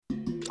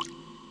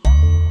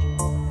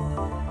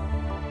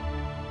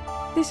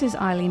This is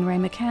Eileen Ray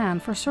McCann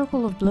for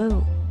Circle of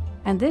Blue,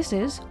 and this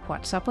is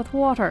What's Up with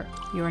Water,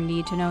 your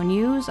need-to-know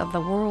news of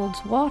the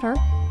world's water,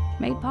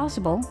 made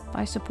possible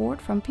by support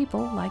from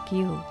people like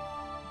you.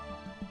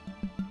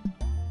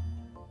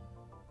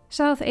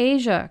 South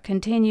Asia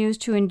continues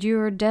to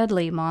endure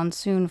deadly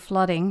monsoon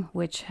flooding,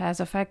 which has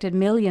affected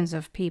millions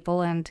of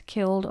people and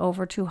killed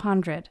over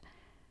 200.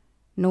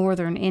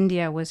 Northern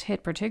India was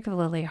hit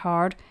particularly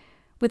hard,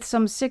 with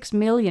some 6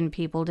 million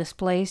people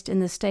displaced in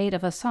the state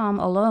of Assam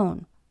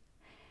alone.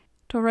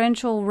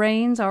 Torrential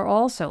rains are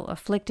also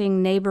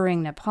afflicting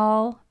neighboring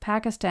Nepal,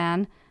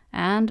 Pakistan,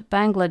 and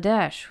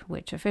Bangladesh,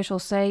 which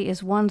officials say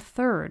is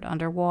 1/3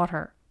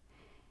 underwater.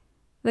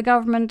 The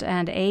government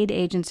and aid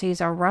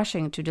agencies are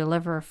rushing to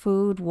deliver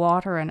food,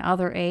 water, and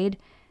other aid,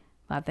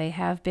 but they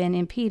have been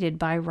impeded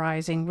by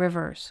rising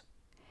rivers.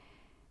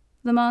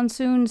 The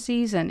monsoon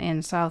season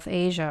in South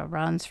Asia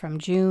runs from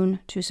June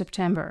to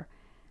September.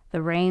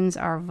 The rains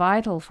are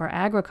vital for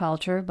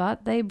agriculture,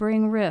 but they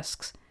bring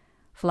risks.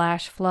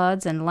 Flash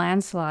floods and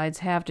landslides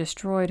have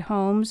destroyed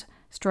homes,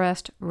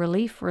 stressed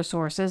relief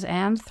resources,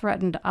 and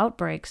threatened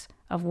outbreaks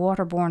of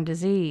waterborne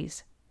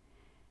disease.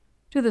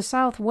 To the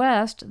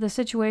southwest, the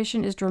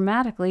situation is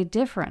dramatically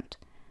different.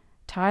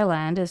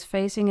 Thailand is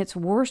facing its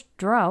worst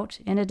drought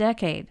in a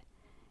decade.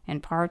 In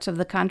parts of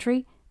the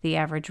country, the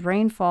average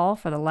rainfall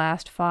for the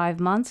last 5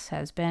 months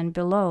has been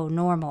below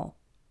normal.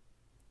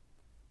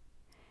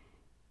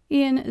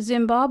 In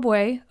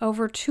Zimbabwe,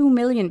 over 2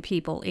 million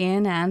people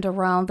in and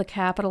around the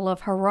capital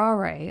of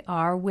Harare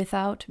are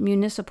without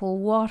municipal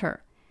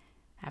water.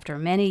 After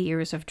many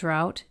years of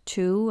drought,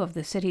 2 of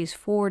the city's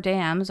 4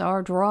 dams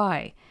are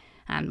dry,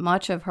 and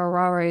much of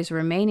Harare's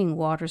remaining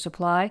water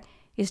supply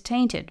is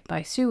tainted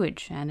by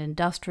sewage and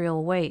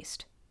industrial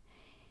waste.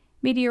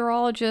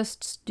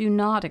 Meteorologists do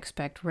not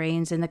expect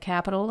rains in the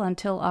capital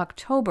until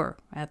October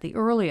at the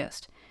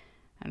earliest,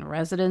 and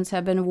residents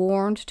have been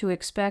warned to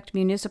expect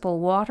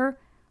municipal water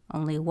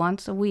only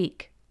once a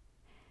week.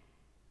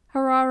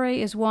 Harare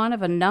is one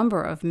of a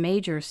number of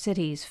major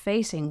cities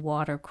facing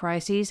water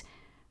crises,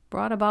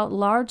 brought about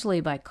largely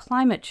by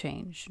climate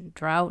change,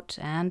 drought,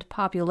 and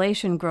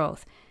population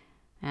growth,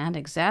 and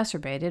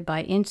exacerbated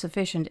by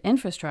insufficient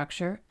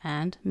infrastructure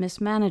and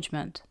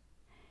mismanagement.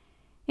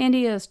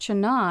 India's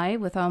Chennai,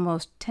 with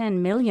almost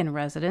 10 million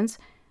residents,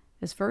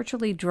 is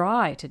virtually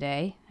dry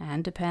today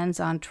and depends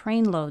on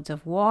trainloads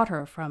of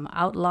water from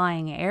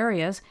outlying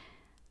areas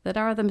that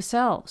are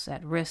themselves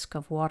at risk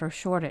of water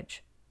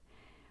shortage.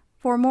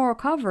 For more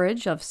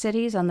coverage of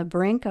cities on the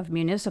brink of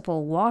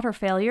municipal water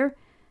failure,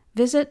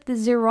 visit the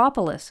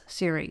Zeropolis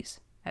series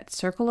at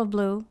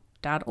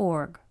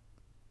circleofblue.org.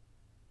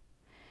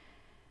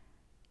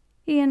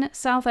 In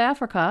South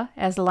Africa,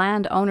 as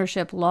land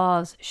ownership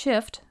laws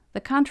shift,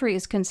 the country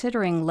is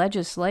considering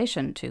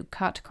legislation to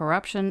cut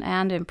corruption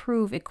and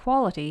improve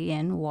equality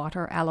in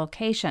water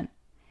allocation.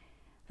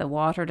 The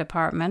Water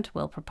Department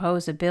will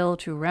propose a bill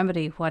to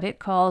remedy what it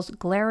calls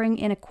glaring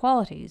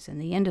inequalities in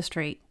the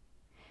industry.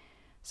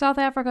 South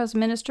Africa's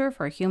Minister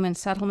for Human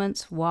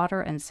Settlements, Water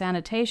and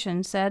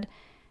Sanitation said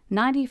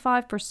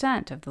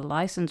 95% of the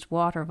licensed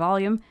water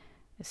volume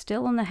is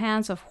still in the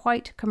hands of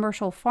white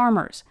commercial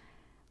farmers,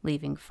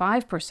 leaving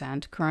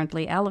 5%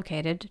 currently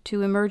allocated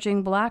to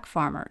emerging black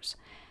farmers.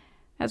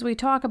 As we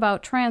talk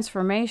about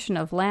transformation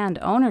of land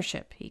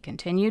ownership, he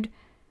continued,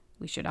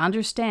 we should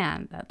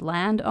understand that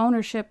land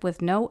ownership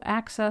with no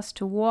access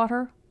to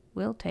water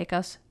will take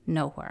us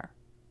nowhere.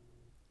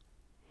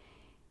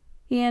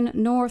 In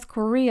North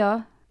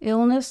Korea,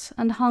 illness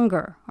and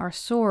hunger are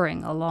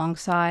soaring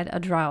alongside a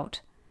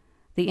drought.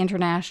 The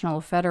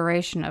International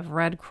Federation of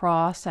Red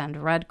Cross and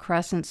Red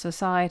Crescent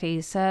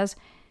Societies says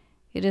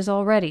it is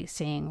already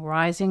seeing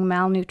rising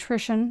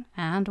malnutrition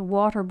and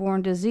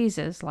waterborne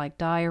diseases like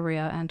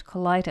diarrhea and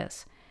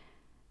colitis.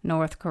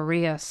 North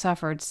Korea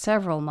suffered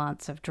several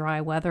months of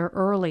dry weather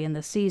early in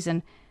the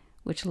season,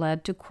 which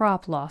led to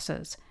crop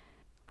losses.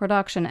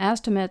 Production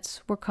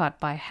estimates were cut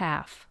by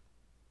half.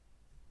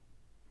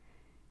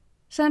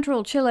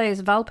 Central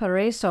Chile's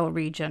Valparaiso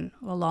region,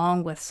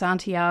 along with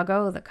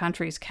Santiago, the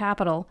country's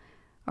capital,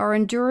 are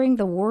enduring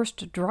the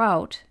worst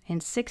drought in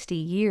 60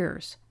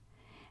 years.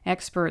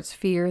 Experts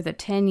fear the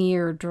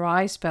 10-year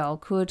dry spell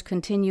could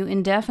continue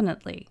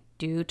indefinitely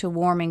due to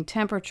warming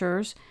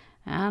temperatures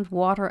and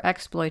water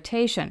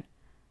exploitation,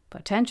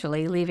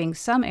 potentially leaving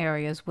some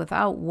areas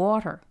without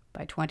water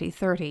by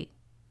 2030.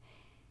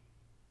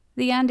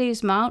 The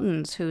Andes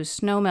Mountains, whose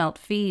snowmelt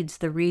feeds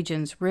the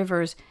region's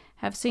rivers,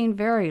 have seen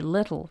very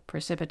little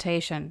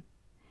precipitation.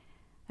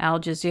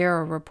 Al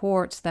Jazeera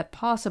reports that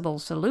possible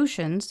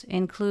solutions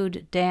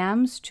include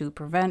dams to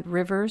prevent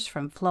rivers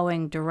from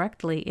flowing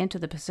directly into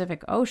the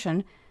Pacific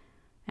Ocean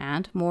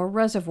and more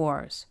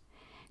reservoirs.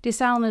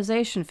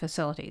 Desalination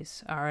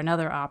facilities are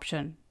another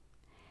option.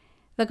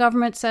 The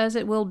government says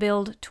it will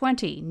build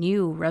 20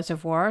 new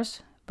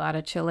reservoirs, but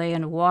a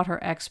Chilean water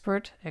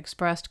expert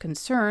expressed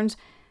concerns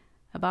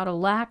about a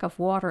lack of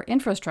water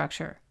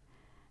infrastructure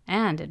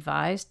and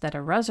advised that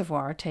a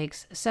reservoir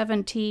takes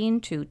 17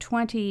 to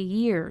 20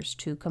 years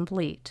to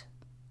complete.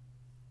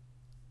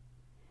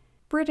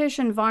 British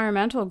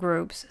environmental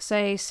groups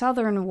say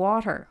Southern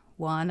Water,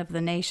 one of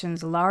the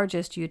nation's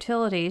largest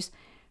utilities,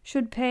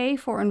 should pay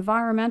for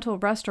environmental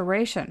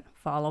restoration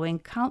following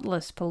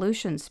countless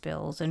pollution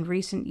spills in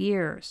recent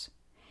years.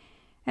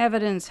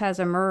 Evidence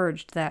has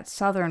emerged that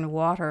Southern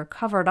Water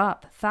covered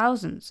up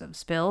thousands of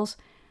spills,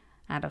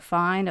 and a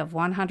fine of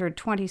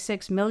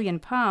 £126 million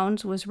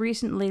was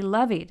recently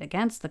levied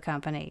against the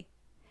company.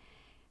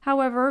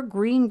 However,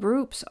 green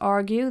groups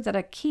argue that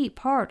a key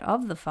part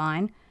of the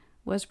fine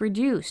was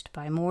reduced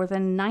by more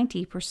than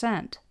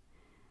 90%.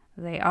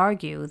 They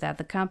argue that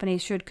the company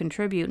should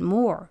contribute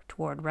more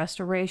toward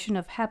restoration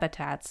of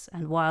habitats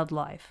and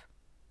wildlife.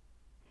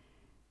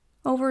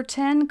 Over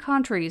 10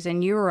 countries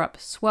in Europe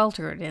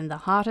sweltered in the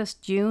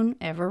hottest June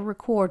ever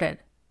recorded.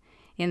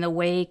 In the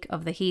wake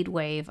of the heat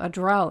wave, a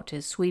drought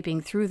is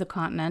sweeping through the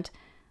continent,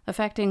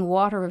 affecting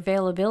water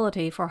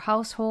availability for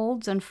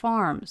households and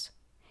farms.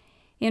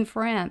 In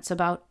France,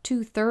 about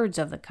 2/3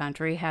 of the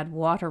country had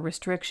water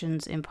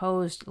restrictions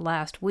imposed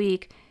last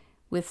week,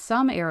 with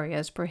some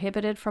areas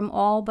prohibited from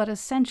all but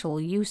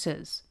essential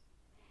uses.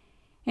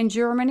 In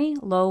Germany,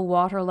 low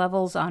water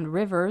levels on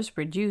rivers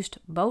reduced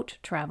boat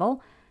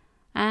travel,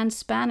 and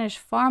Spanish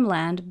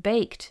farmland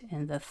baked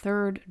in the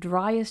third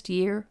driest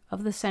year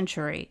of the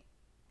century.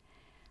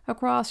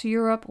 Across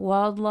Europe,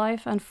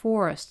 wildlife and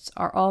forests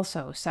are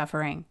also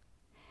suffering.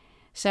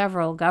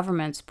 Several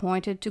governments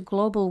pointed to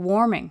global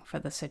warming for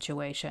the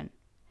situation.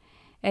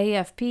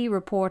 AFP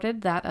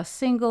reported that a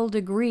single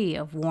degree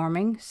of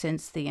warming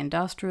since the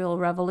Industrial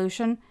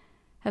Revolution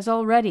has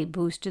already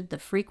boosted the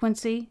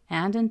frequency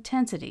and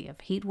intensity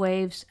of heat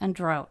waves and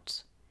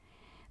droughts.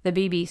 The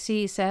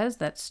BBC says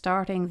that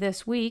starting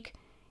this week,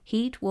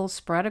 heat will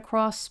spread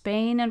across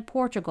Spain and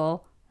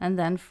Portugal and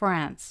then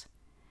France.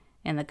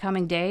 In the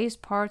coming days,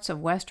 parts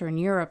of Western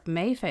Europe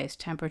may face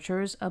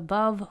temperatures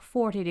above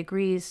 40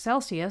 degrees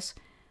Celsius,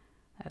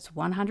 that's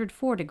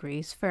 104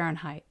 degrees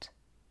Fahrenheit.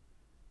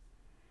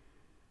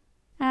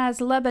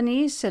 As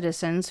Lebanese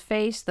citizens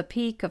face the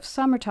peak of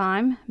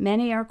summertime,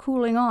 many are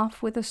cooling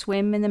off with a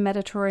swim in the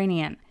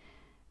Mediterranean,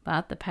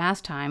 but the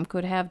pastime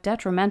could have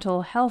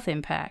detrimental health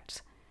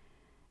impacts.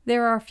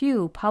 There are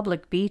few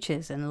public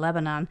beaches in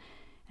Lebanon,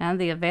 and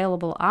the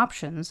available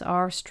options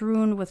are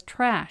strewn with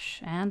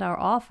trash and are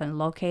often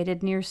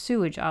located near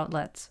sewage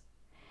outlets.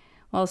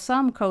 While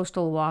some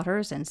coastal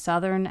waters in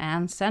southern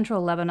and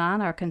central Lebanon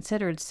are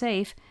considered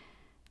safe,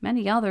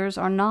 many others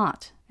are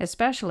not,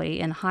 especially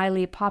in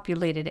highly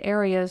populated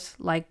areas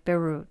like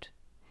Beirut.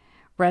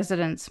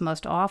 Residents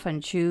must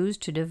often choose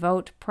to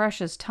devote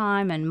precious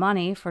time and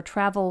money for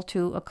travel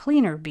to a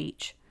cleaner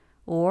beach,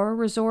 or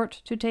resort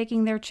to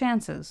taking their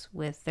chances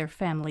with their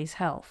family's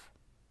health.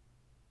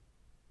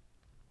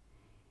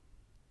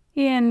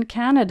 In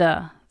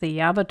Canada, the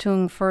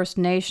Yabatung First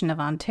Nation of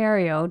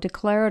Ontario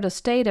declared a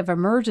state of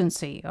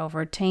emergency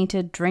over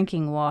tainted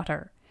drinking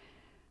water.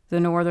 The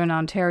Northern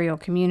Ontario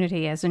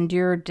community has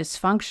endured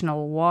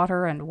dysfunctional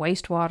water and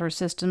wastewater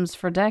systems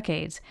for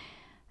decades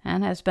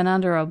and has been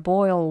under a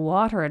boil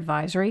water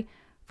advisory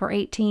for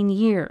 18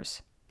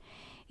 years.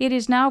 It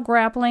is now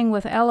grappling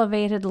with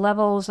elevated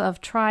levels of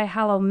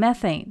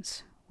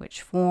trihalomethanes,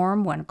 which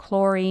form when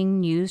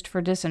chlorine used for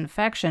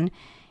disinfection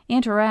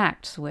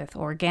interacts with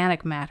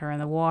organic matter in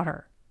the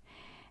water.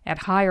 At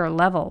higher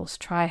levels,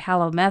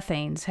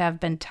 trihalomethanes have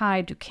been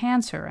tied to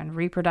cancer and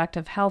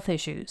reproductive health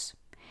issues.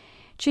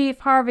 Chief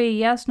Harvey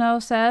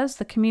Yesno says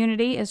the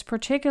community is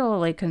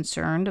particularly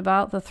concerned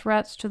about the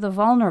threats to the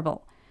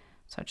vulnerable,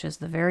 such as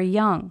the very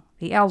young,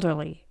 the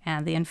elderly,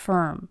 and the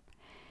infirm.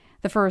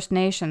 The First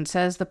Nation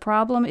says the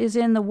problem is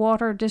in the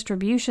water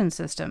distribution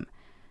system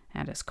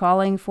and is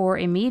calling for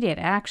immediate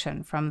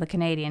action from the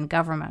Canadian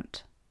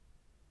government.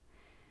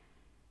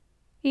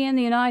 In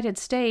the United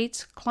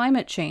States,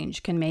 climate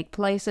change can make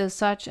places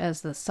such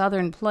as the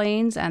Southern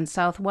Plains and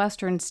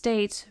southwestern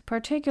states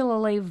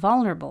particularly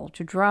vulnerable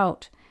to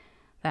drought.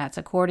 That's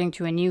according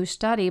to a new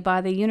study by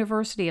the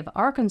University of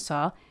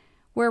Arkansas,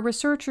 where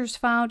researchers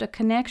found a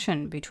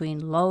connection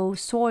between low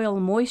soil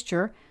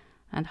moisture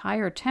and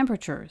higher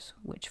temperatures,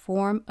 which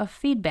form a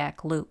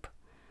feedback loop.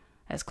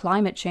 As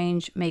climate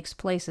change makes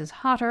places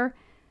hotter,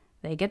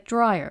 they get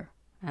drier,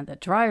 and the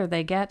drier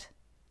they get,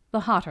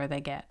 the hotter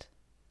they get.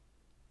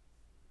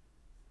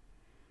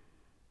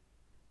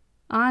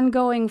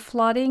 Ongoing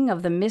flooding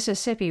of the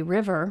Mississippi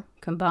River,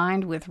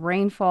 combined with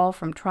rainfall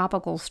from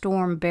Tropical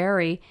Storm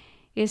Barry,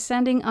 is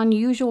sending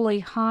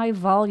unusually high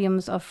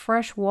volumes of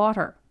fresh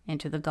water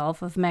into the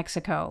Gulf of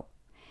Mexico.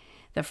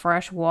 The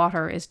fresh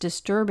water is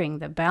disturbing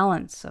the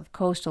balance of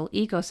coastal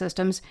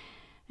ecosystems,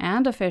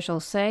 and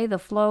officials say the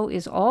flow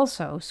is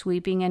also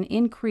sweeping an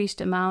increased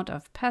amount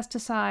of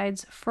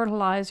pesticides,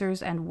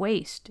 fertilizers, and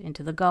waste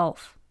into the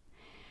Gulf.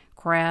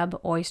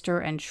 Crab, oyster,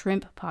 and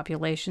shrimp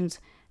populations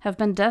have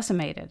been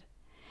decimated.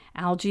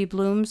 Algae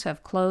blooms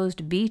have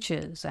closed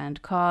beaches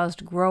and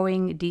caused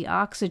growing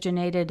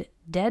deoxygenated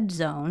dead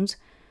zones,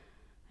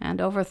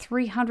 and over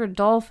 300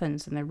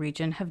 dolphins in the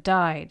region have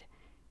died,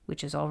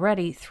 which is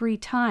already 3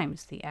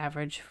 times the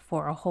average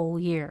for a whole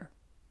year.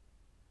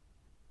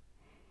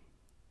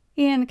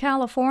 In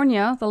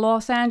California, the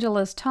Los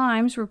Angeles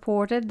Times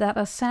reported that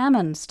a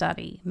salmon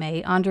study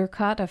may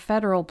undercut a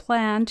federal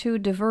plan to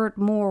divert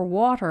more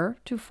water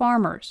to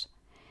farmers.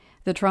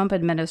 The Trump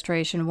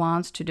administration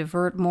wants to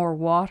divert more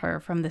water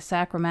from the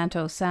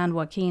Sacramento-San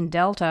Joaquin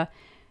Delta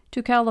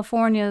to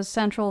California's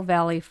Central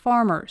Valley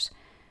farmers,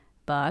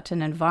 but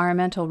an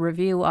environmental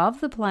review of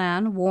the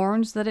plan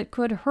warns that it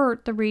could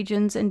hurt the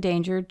region's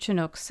endangered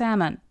Chinook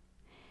salmon.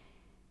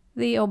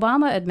 The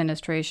Obama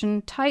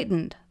administration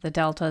tightened the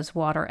Delta's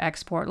water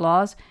export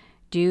laws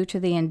due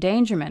to the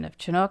endangerment of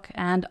Chinook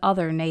and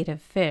other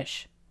native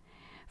fish.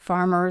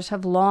 Farmers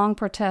have long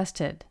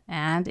protested,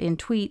 and in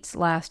tweets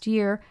last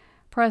year,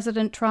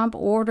 President Trump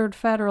ordered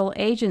federal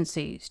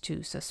agencies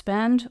to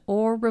suspend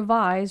or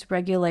revise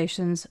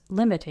regulations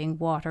limiting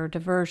water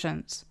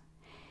diversions.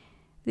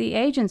 The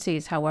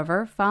agencies,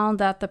 however, found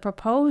that the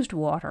proposed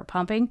water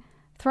pumping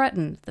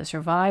threatened the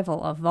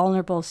survival of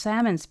vulnerable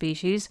salmon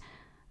species,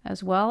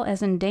 as well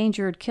as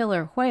endangered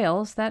killer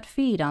whales that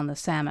feed on the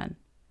salmon.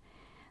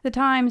 The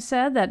Times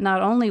said that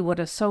not only would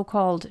a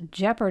so-called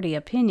jeopardy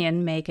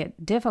opinion make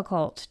it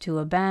difficult to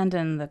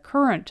abandon the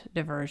current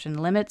diversion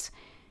limits,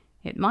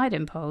 it might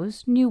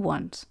impose new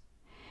ones.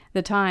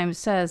 The Times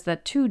says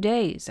that 2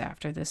 days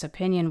after this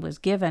opinion was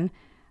given,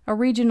 a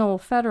regional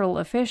federal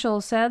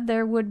official said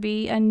there would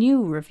be a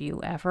new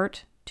review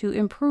effort to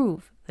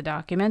improve the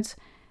documents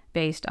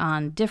based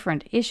on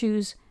different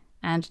issues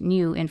and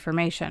new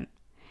information.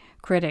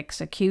 Critics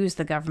accuse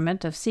the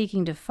government of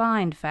seeking to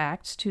find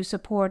facts to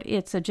support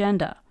its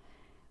agenda.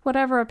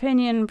 Whatever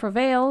opinion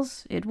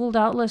prevails, it will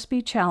doubtless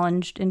be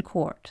challenged in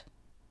court.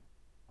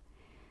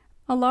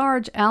 A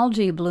large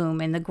algae bloom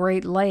in the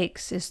Great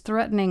Lakes is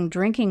threatening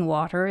drinking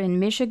water in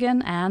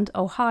Michigan and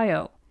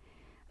Ohio.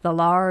 The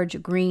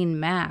large green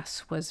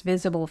mass was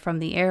visible from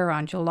the air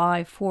on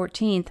July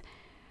 14th,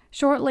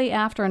 shortly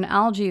after an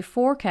algae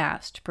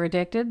forecast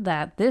predicted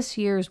that this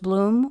year's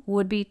bloom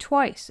would be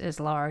twice as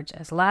large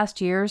as last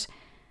year's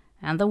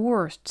and the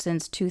worst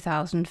since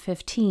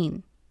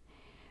 2015.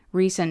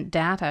 Recent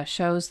data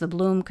shows the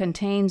bloom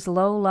contains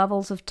low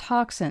levels of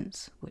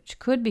toxins, which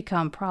could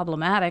become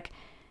problematic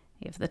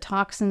if the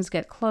toxins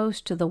get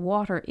close to the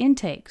water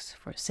intakes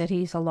for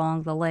cities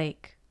along the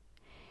lake.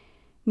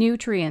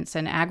 Nutrients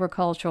and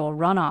agricultural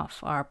runoff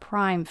are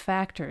prime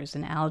factors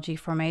in algae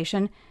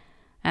formation,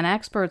 and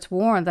experts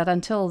warn that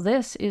until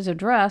this is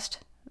addressed,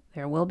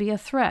 there will be a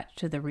threat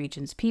to the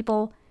region's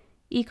people,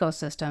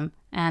 ecosystem,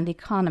 and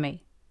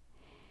economy.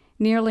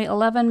 Nearly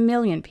 11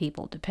 million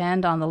people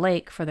depend on the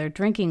lake for their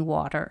drinking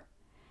water.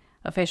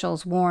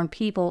 Officials warn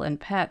people and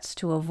pets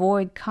to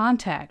avoid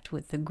contact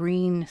with the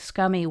green,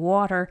 scummy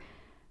water,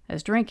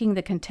 as drinking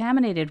the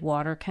contaminated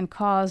water can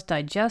cause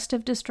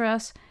digestive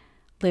distress,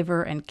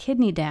 liver and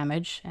kidney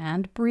damage,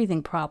 and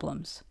breathing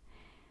problems.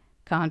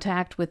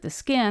 Contact with the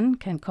skin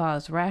can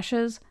cause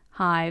rashes,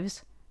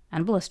 hives,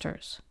 and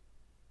blisters.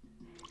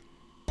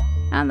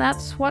 And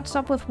that's What's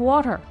Up with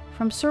Water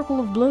from Circle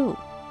of Blue,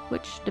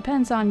 which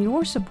depends on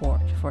your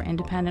support for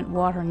independent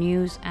water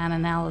news and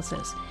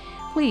analysis.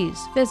 Please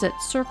visit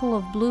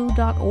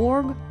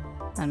circleofblue.org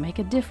and make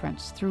a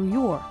difference through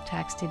your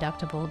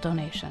tax-deductible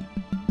donation.